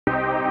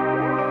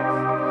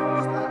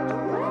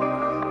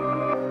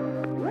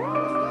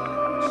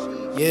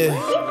Yeah.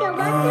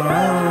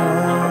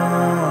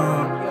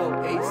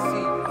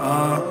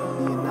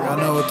 I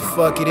know what the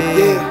fuck it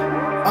is.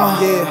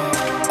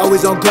 Yeah.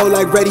 Always on go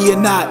like ready or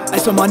not.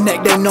 Ice on my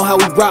neck, they know how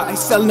we rock. I ain't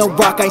sellin' no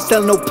rock, I ain't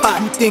sellin' no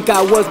pot. You think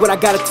I was what I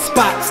got at the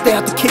spot. Stay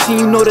out the kitchen,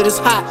 you know that it's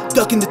hot.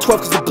 Duck in the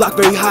 12 cause the block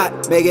very hot.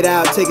 Make it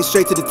out, take it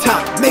straight to the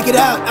top. Make it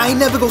out, I ain't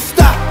never gon'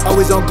 stop.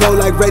 Always on go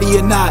like ready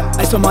or not.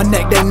 Ice on my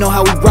neck, they know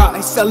how we rock. I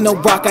ain't sellin' no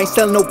rock, I ain't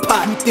sellin' no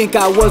pot. You think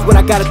I was what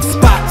I got at the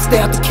spot. Stay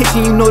out the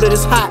kitchen, you know that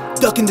it's hot.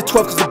 Duck in the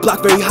 12 cause the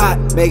block very hot.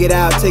 Make it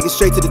out, take it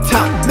straight to the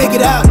top. Make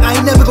it out, I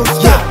ain't never gon'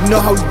 stop. You know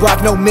how we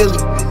rock, no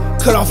milli.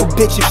 Cut off a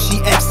bitch if she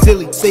acts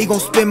silly. Say you gon'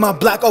 spin my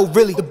block, oh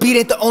really? The beat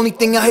ain't the only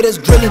thing I hate that's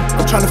grillin'.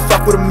 I'm tryna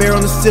fuck with a mirror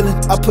on the ceiling.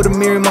 I put a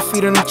mirror in my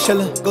feet and I'm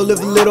chillin'. Go live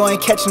a little, I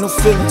ain't catching no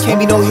feeling. Can't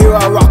be no hero,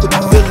 I rock with the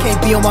villain.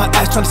 Can't be on my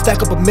ass tryna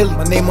stack up a million.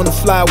 My name on the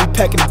flyer, we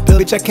packing the bill.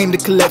 Bitch, I came to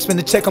collect, spend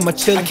the check on my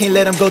chillin'. I can't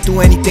let him go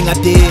through anything I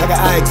did. I got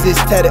I exist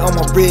tatted on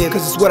my rib,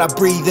 cause it's what I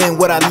breathe in,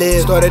 what I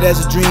live. Started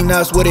as a dream,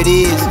 now it's what it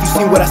is. If you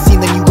seen what I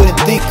seen, then you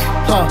wouldn't think,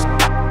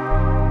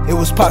 it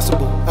was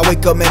possible. I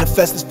wake up,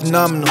 manifest is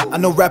phenomenal. I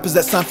know rappers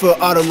that sign for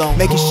an auto loan.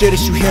 Making sure that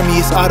you hear me,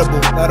 it's audible.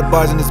 A lot of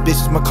bars in this bitch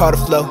is my car to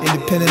flow.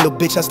 Independent little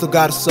bitch, I still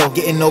got a soul.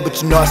 Getting no,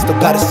 but you know I still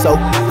got it so.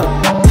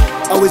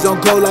 Always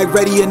on go like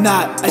ready or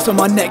not. Ice on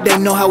my neck, they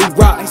know how we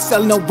rock. I ain't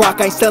sellin' no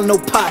rock, I ain't sellin' no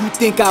pot. You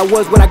think I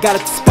was what I got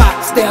at the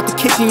spot. Stay out the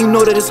kitchen, you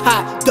know that it's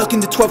hot. Duck in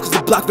the 12 cause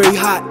the block very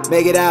hot.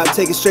 Make it out,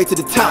 take it straight to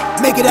the top.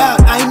 Make it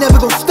out, I ain't never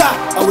gon' stop.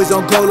 Always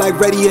on go like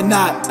ready or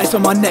not. Ice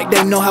on my neck,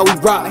 they know how we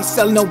rock. I ain't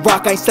sellin' no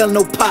rock, I ain't sellin'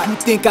 no pot. You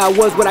think I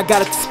was what I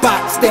got at the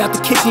spot. Stay out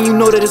the kitchen, you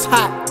know that it's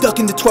hot. Duck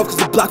in the 12 cause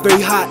the block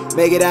very hot.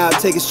 Make it out,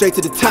 take it straight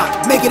to the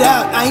top. Make it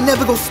out, I ain't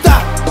never gon'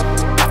 stop.